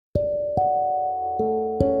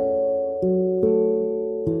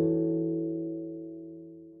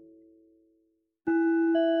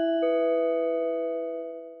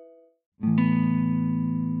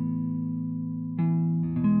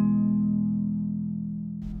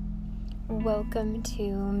Welcome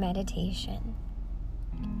to meditation.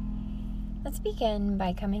 Let's begin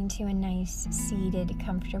by coming to a nice, seated,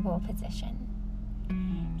 comfortable position.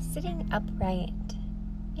 Sitting upright,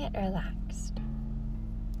 yet relaxed.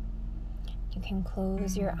 You can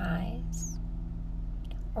close your eyes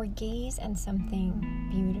or gaze at something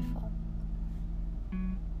beautiful.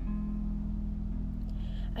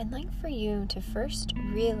 I'd like for you to first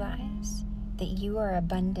realize that you are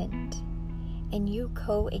abundant and you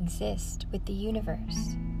coexist with the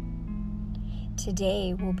universe.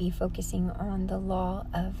 Today we'll be focusing on the law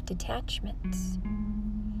of detachments,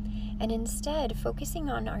 and instead focusing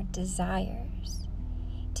on our desires,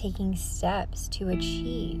 taking steps to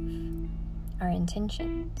achieve our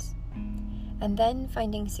intentions, and then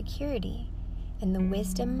finding security in the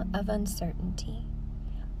wisdom of uncertainty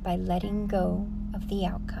by letting go of the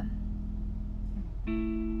outcome.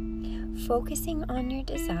 Focusing on your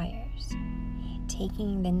desires,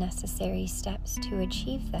 taking the necessary steps to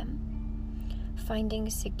achieve them, finding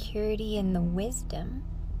security in the wisdom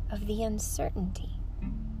of the uncertainty,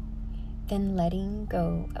 then letting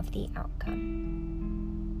go of the outcome.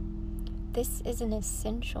 This is an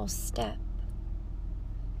essential step.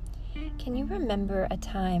 Can you remember a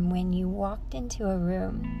time when you walked into a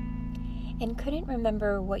room and couldn't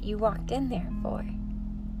remember what you walked in there for?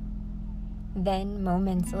 Then,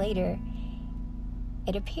 moments later,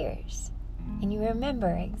 it appears, and you remember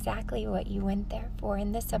exactly what you went there for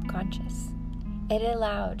in the subconscious. It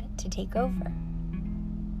allowed to take over.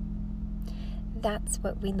 That's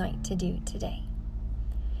what we'd like to do today.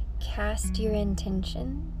 Cast your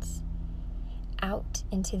intentions out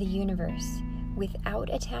into the universe without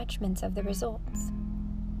attachments of the results.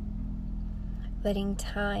 Letting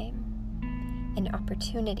time and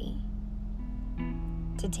opportunity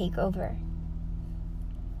to take over.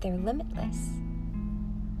 They're limitless.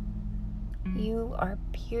 You are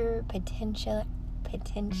pure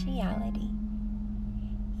potentiality.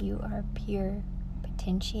 You are pure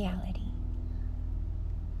potentiality.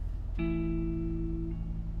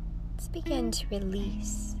 Let's begin to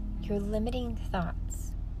release your limiting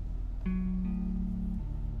thoughts and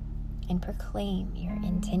proclaim your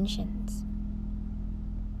intentions,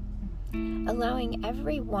 allowing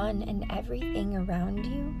everyone and everything around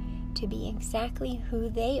you to be exactly who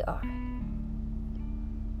they are.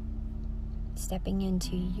 Stepping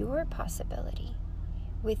into your possibility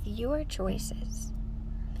with your choices,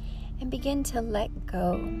 and begin to let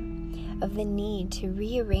go of the need to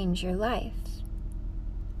rearrange your life.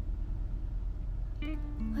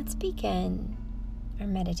 Let's begin our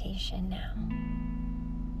meditation now.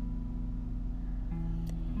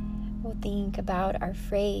 We'll think about our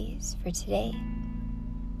phrase for today.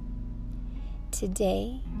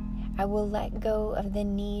 Today, I will let go of the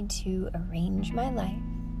need to arrange my life,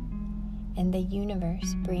 and the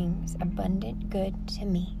universe brings abundant good to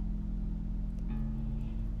me.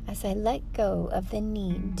 As I let go of the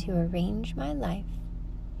need to arrange my life,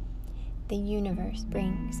 the universe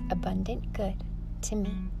brings abundant good to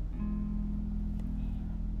me.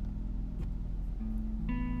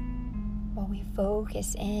 While we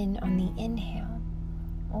focus in on the inhale,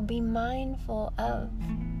 we'll be mindful of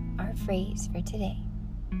our phrase for today.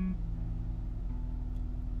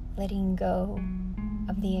 Letting go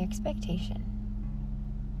of the expectation,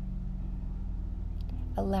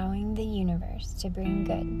 allowing the universe to bring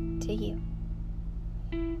good to you.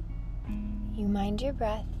 You mind your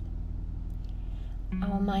breath,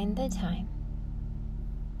 I'll mind the time,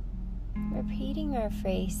 repeating our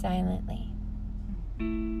phrase silently,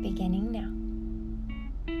 beginning now.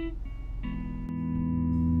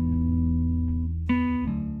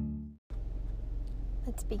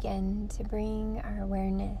 Let's begin to bring our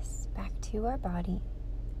awareness back to our body,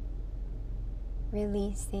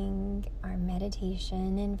 releasing our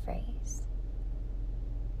meditation and phrase.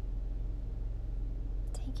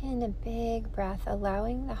 Take in a big breath,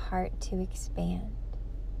 allowing the heart to expand.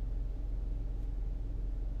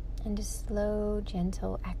 And a slow,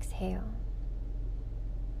 gentle exhale.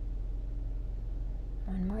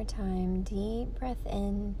 One more time, deep breath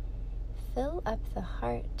in. Fill up the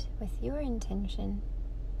heart with your intention.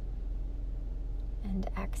 And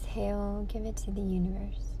exhale, give it to the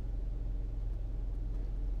universe.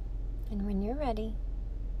 And when you're ready,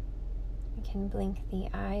 you can blink the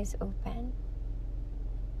eyes open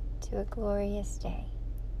to a glorious day.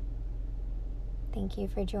 Thank you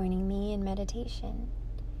for joining me in meditation.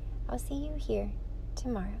 I'll see you here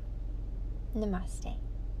tomorrow. Namaste.